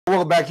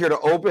Welcome back here to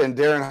Open.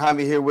 Daren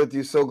Jaime here with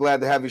you. So glad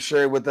to have you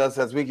share with us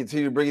as we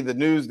continue bringing the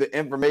news, the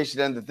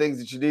information, and the things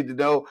that you need to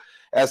know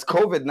as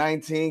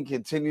COVID-19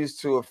 continues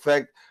to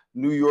affect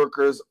New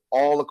Yorkers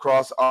all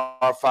across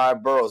our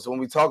five boroughs. When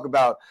we talk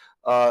about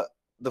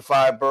the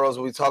five boroughs,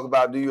 when we talk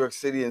about New York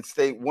City and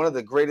state, one of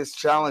the greatest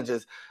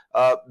challenges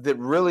that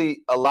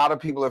really a lot of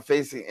people are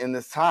facing in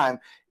this time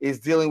is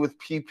dealing with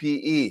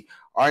PPE.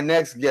 Our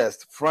next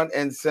guest, front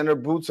and center,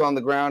 boots on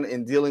the ground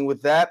in dealing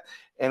with that,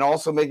 and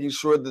also making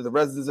sure that the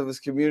residents of his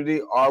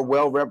community are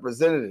well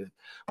represented.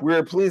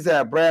 We're pleased to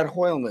have Brad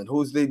Hoylman,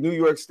 who's the New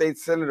York State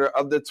Senator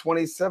of the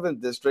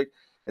 27th District.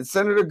 And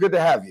Senator, good to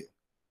have you.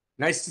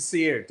 Nice to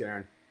see you,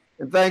 Daren.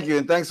 And thank you,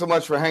 and thanks so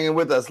much for hanging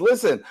with us.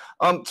 Listen,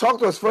 talk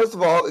to us first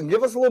of all, and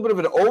give us a little bit of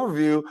an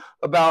overview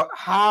about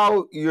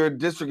how your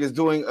district is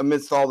doing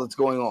amidst all that's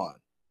going on.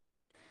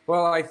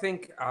 Well, I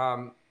think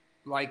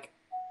like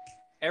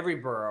every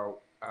borough,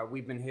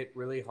 we've been hit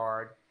really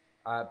hard,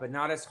 but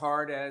not as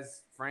hard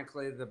as,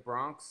 frankly, the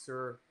Bronx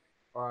or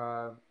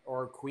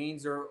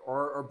Queens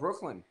or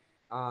Brooklyn.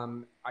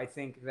 I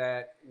think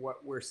that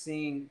what we're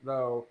seeing,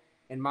 though,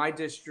 in my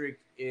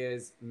district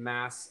is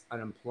mass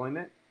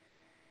unemployment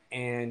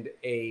and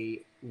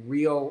a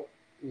real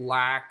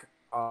lack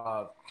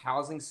of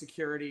housing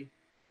security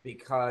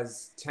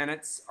because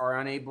tenants are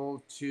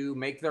unable to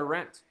make their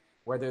rent,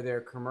 whether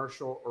they're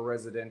commercial or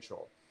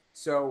residential.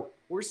 So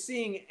we're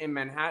seeing in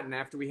Manhattan,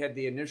 after we had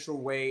the initial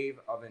wave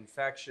of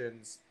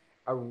infections,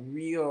 a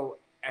real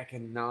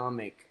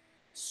economic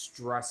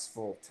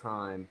stressful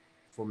time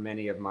for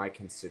many of my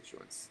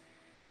constituents.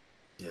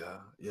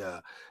 Yeah.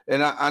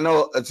 And I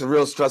know it's a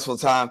real stressful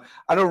time.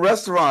 I know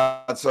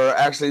restaurants are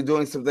actually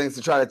doing some things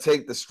to try to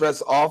take the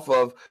stress off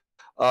of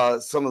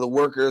some of the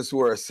workers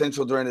who are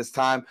essential during this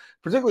time,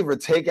 particularly for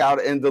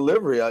takeout and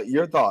delivery.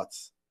 Your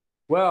thoughts?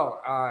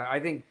 Well, I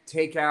think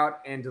takeout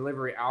and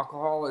delivery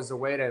alcohol is a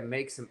way to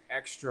make some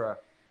extra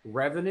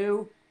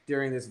revenue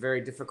during this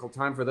very difficult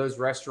time for those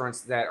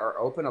restaurants that are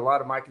open. A lot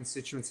of my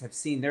constituents have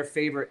seen their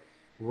favorite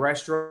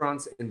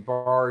restaurants and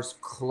bars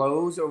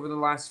close over the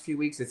last few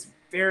weeks. It's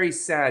very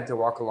sad to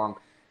walk along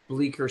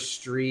Bleecker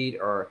Street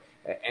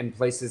and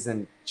places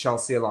in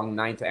Chelsea along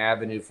 9th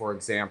Avenue, for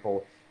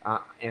example,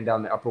 and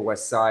on the Upper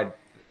West Side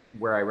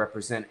where I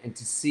represent, and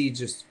to see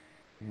just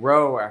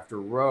row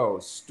after row,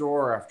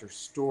 store after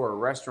store,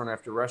 restaurant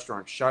after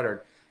restaurant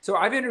shuttered. So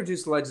I've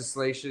introduced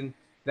legislation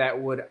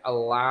that would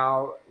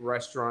allow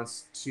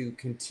restaurants to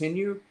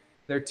continue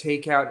their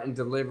takeout and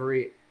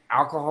delivery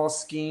alcohol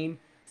scheme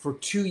for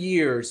 2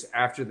 years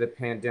after the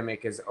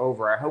pandemic is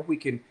over. I hope we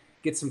can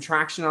get some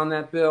traction on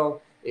that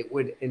bill. It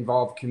would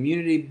involve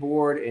community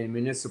board and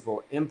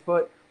municipal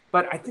input,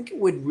 but I think it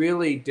would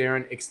really,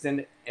 Daren,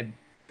 extend a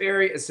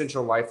very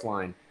essential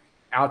lifeline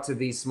out to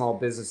these small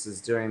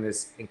businesses during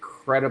this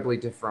incredibly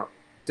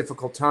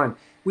difficult time.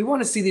 We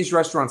want to see these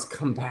restaurants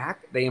come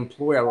back. They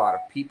employ a lot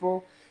of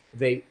people.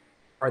 They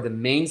are the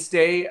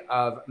mainstay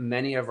of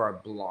many of our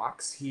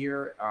blocks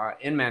here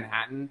in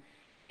Manhattan,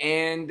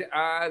 and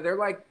they're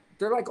like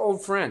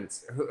old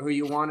friends who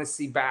you want to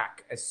see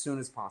back as soon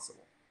as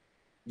possible.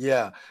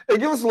 Yeah, and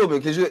give us a little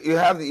bit because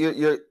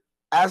you're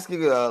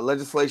asking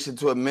legislation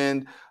to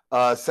amend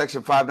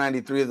Section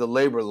 593 of the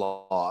labor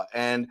law,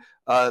 and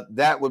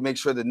that would make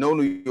sure that no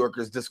New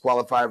Yorker is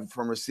disqualified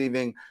from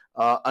receiving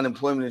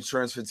unemployment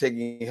insurance for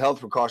taking health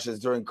precautions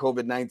during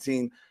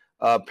COVID-19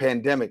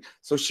 pandemic.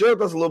 So share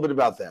with us a little bit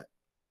about that.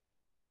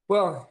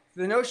 Well,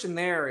 the notion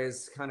there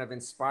is kind of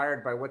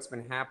inspired by what's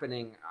been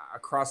happening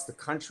across the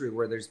country,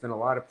 where there's been a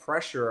lot of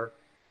pressure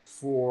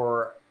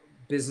for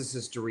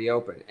businesses to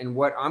reopen. And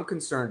what I'm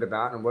concerned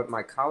about, and what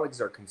my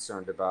colleagues are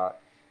concerned about,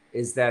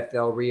 is that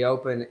they'll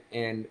reopen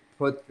and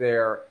put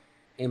their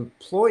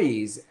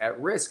employees at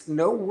risk.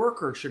 No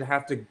worker should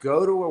have to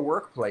go to a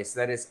workplace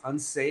that is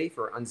unsafe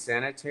or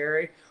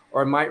unsanitary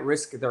or might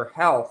risk their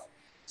health.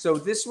 So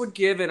this would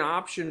give an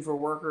option for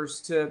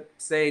workers to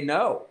say,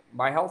 no,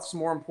 my health's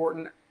more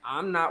important.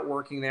 I'm not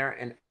working there,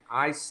 and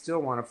I still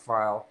want to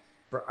file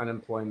for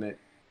unemployment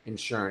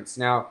insurance.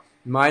 Now,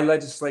 my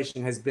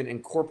legislation has been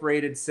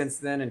incorporated since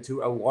then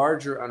into a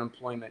larger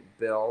unemployment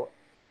bill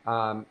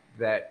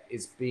that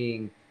is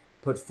being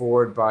put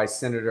forward by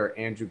Senator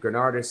Andrew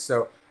Gennardis.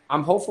 So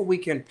I'm hopeful we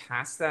can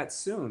pass that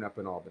soon up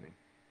in Albany.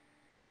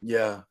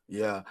 Yeah.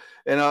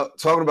 And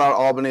talking about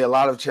Albany, a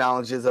lot of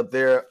challenges up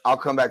there. I'll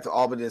come back to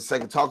Albany in a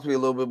second. Talk to me a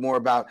little bit more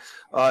about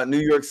New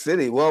York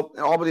City. Well,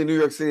 Albany and New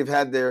York City have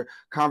had their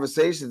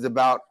conversations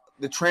about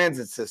the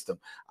transit system.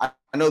 I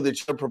know that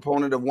you're a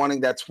proponent of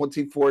wanting that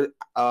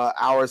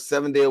 24-hour,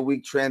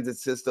 7-day-a-week transit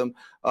system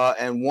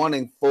and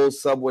wanting full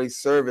subway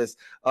service.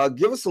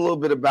 Give us a little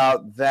bit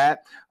about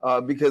that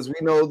because we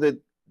know that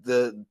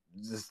the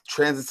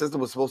transit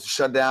system was supposed to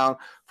shut down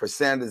for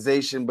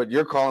sanitization, but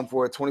you're calling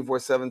for a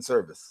 24/7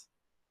 service.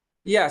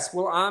 Yes,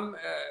 well, I'm,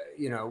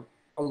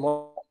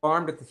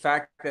 alarmed at the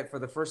fact that for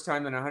the first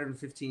time in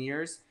 115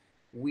 years,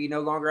 we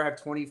no longer have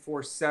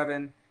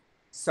 24/7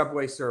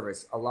 subway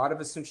service. A lot of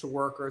essential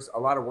workers, a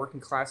lot of working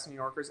class New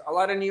Yorkers, a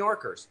lot of New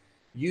Yorkers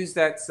use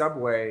that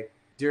subway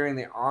during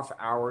the off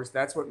hours.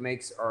 That's what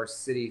makes our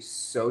city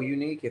so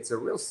unique. It's a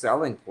real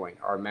selling point,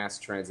 our mass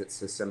transit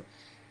system,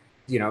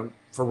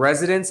 for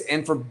residents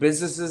and for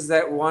businesses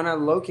that want to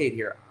locate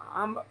here.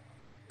 I'm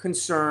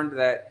concerned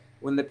that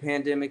when the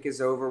pandemic is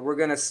over, we're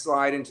going to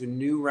slide into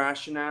new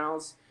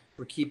rationales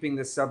for keeping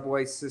the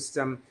subway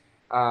system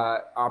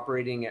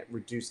operating at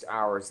reduced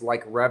hours,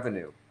 like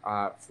revenue,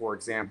 for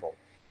example.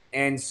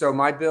 And so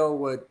my bill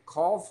would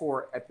call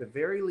for, at the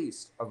very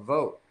least, a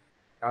vote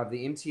of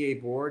the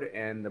MTA board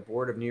and the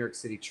board of New York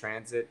City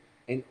Transit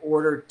in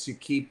order to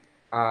keep,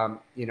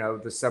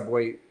 the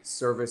subway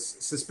service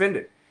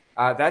suspended.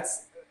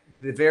 That's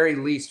the very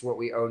least what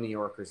we owe New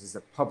Yorkers, is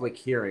a public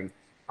hearing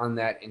on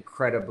that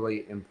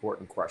incredibly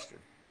important question.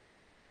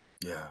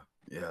 Yeah,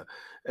 yeah.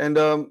 And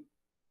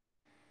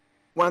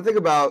when I think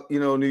about,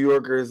 New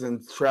Yorkers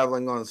and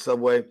traveling on the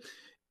subway,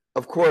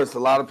 of course, a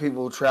lot of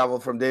people travel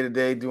from day to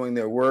day doing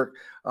their work.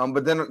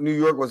 But then New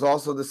York was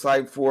also the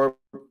site for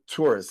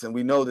tourists. And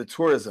we know that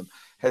tourism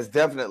has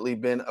definitely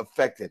been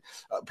affected,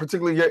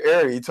 particularly your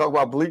area. You talk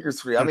about Bleecker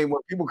Street. I mean,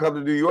 when people come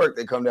to New York,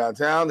 they come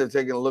downtown, they're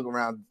taking a look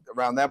around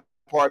that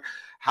part.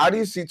 How do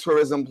you see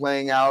tourism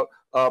playing out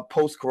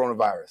post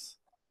coronavirus?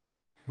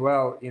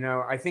 Well,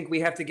 I think we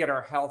have to get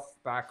our health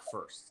back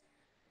first.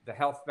 The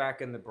health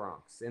back in the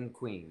Bronx, in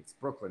Queens,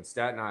 Brooklyn,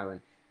 Staten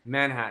Island,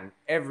 Manhattan,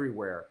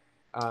 everywhere.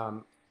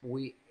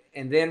 We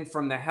and then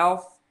from the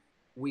health,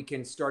 we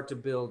can start to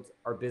build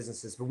our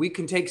businesses. But we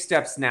can take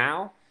steps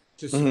now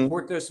to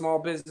support those small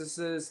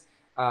businesses,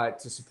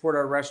 to support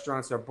our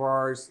restaurants, our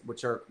bars,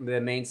 which are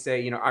the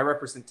mainstay. I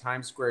represent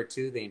Times Square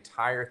too, the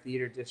entire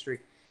theater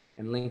district,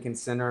 and Lincoln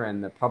Center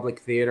and the public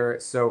theater.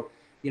 So,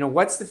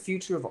 what's the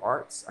future of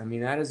arts? I mean,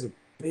 that is a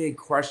big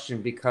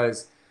question,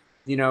 because,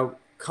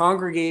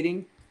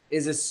 congregating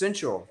is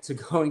essential to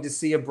going to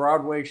see a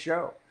Broadway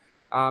show.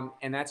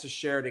 And that's a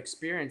shared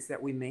experience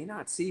that we may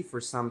not see for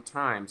some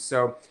time.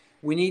 So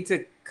we need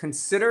to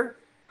consider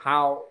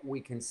how we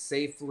can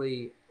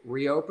safely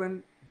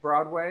reopen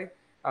Broadway,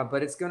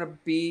 but it's going to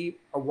be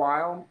a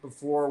while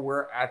before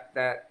we're at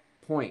that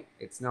point.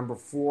 It's number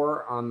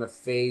 4 on the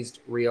phased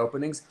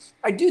reopenings.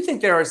 I do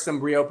think there are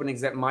some reopenings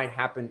that might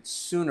happen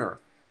sooner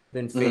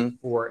than phase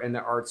 4 in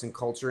the arts and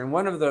culture. And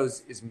one of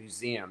those is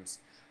museums.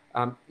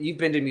 You've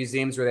been to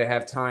museums where they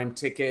have time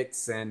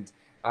tickets and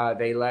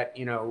they let,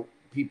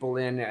 people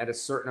in at a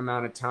certain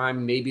amount of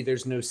time. Maybe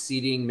there's no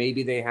seating.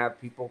 Maybe they have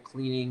people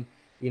cleaning,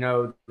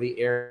 the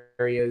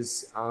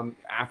areas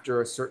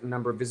after a certain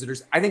number of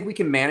visitors. I think we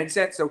can manage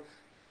that. So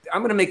I'm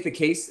going to make the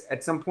case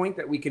at some point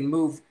that we can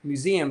move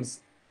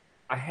museums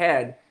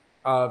ahead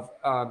of,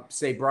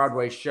 say,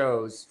 Broadway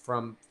shows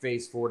from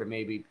phase 4 to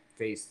maybe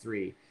phase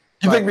 3.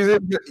 You think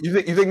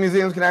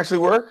museums can actually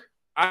work?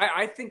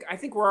 I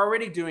think we're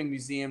already doing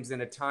museums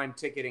in a time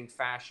ticketing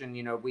fashion.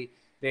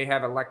 They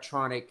have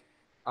electronic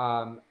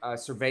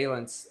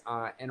surveillance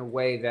in a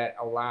way that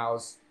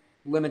allows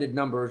limited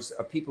numbers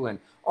of people in.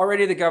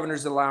 Already the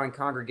governor's allowing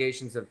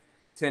congregations of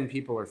 10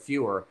 people or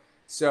fewer.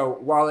 So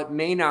while it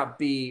may not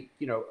be,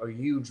 a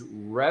huge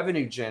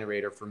revenue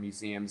generator for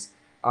museums,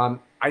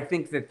 I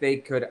think that they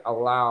could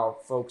allow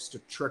folks to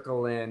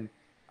trickle in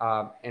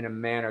a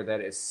manner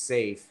that is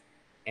safe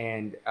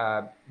and,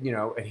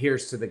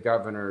 adheres to the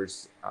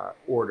governor's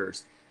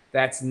orders.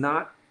 That's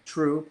not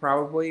true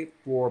probably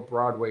for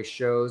Broadway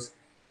shows.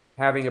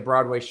 Having a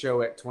Broadway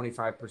show at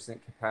 25%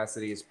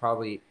 capacity is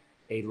probably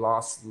a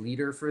lost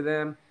leader for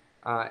them.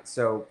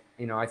 So,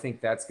 I think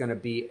that's going to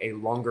be a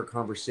longer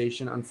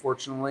conversation,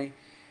 unfortunately.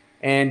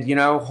 And,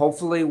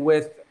 hopefully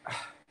with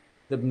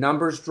the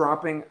numbers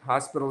dropping,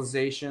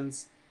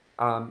 hospitalizations,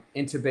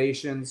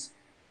 intubations,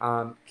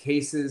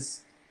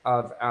 cases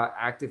of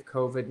active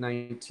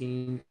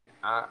COVID-19,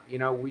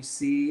 we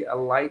see a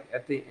light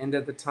at the end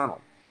of the tunnel.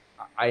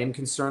 I am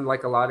concerned,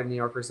 like a lot of New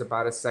Yorkers,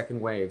 about a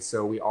second wave.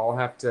 So we all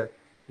have to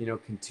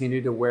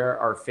continue to wear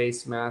our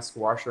face mask,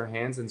 wash our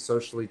hands, and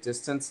socially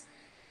distance.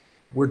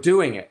 We're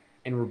doing it,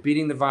 and we're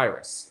beating the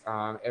virus.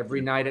 Every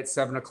night at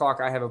 7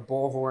 o'clock, I have a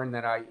bullhorn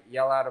that I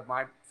yell out of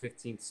my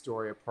 15th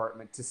story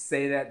apartment to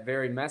say that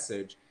very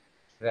message,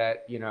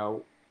 that,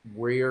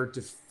 we're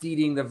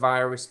defeating the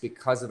virus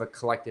because of a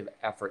collective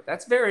effort.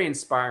 That's very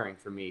inspiring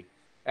for me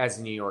as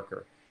a New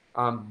Yorker.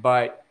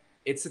 But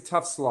it's a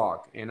tough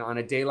slog. And on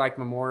a day like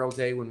Memorial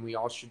Day, when we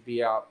all should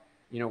be out,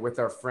 with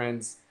our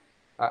friends,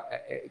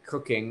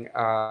 cooking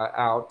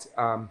out,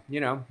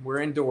 we're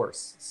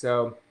indoors.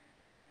 So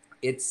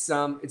it's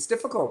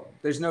difficult.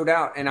 There's no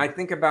doubt. And I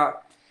think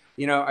about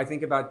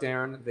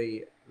Daren,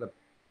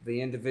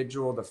 the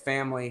individual, the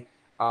family.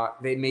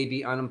 They may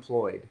be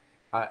unemployed.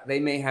 They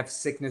may have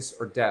sickness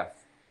or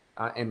death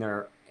in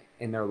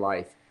their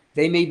life.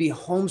 They may be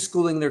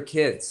homeschooling their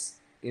kids,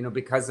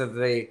 because of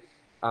the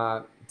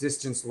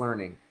distance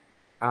learning,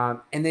 and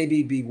they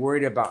may be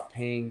worried about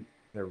paying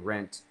their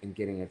rent and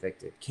getting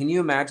evicted. Can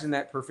you imagine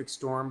that perfect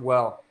storm?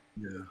 Well,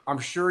 yeah. I'm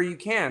sure you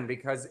can,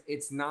 because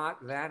it's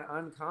not that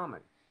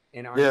uncommon.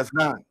 It's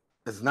not.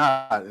 It's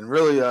not. And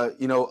really, a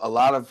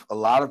lot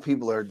of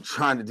people are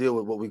trying to deal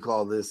with what we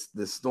call this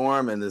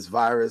storm and this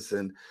virus.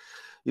 And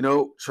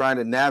trying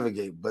to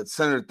navigate. But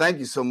Senator, thank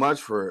you so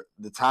much for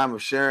the time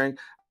of sharing.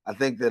 I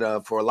think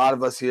that for a lot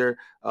of us here,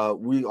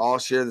 we all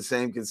share the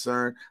same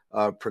concern,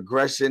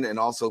 progression and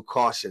also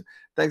caution.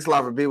 Thanks a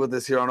lot for being with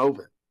us here on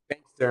Open.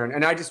 Thanks, Daren.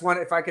 And I just want,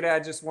 if I could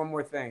add just one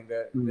more thing,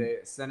 the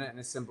Senate and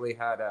Assembly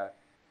had a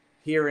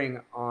hearing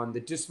on the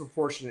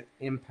disproportionate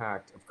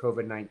impact of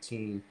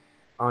COVID-19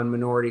 on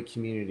minority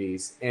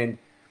communities. And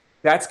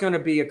that's going to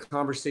be a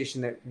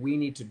conversation that we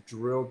need to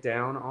drill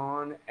down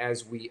on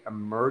as we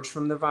emerge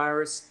from the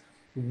virus.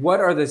 What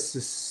are the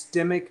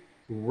systemic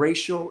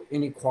racial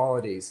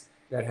inequalities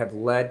that have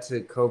led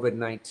to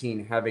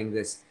COVID-19 having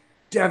this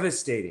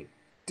devastating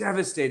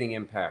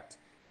impact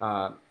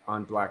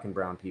on Black and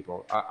brown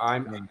people?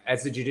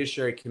 As the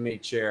Judiciary Committee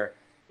Chair,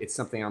 it's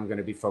something I'm going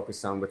to be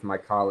focused on with my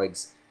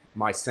colleagues,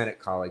 my Senate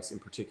colleagues in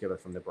particular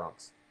from the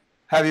Bronx.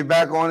 Have you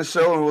back on the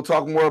show and we'll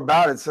talk more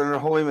about it. Senator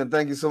Hoylman,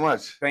 thank you so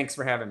much. Thanks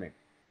for having me.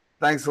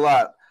 Thanks a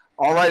lot.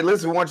 All right,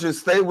 listen, we want you to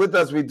stay with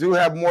us. We do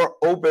have more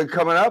Open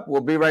coming up.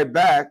 We'll be right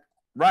back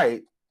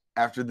right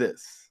after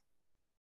this.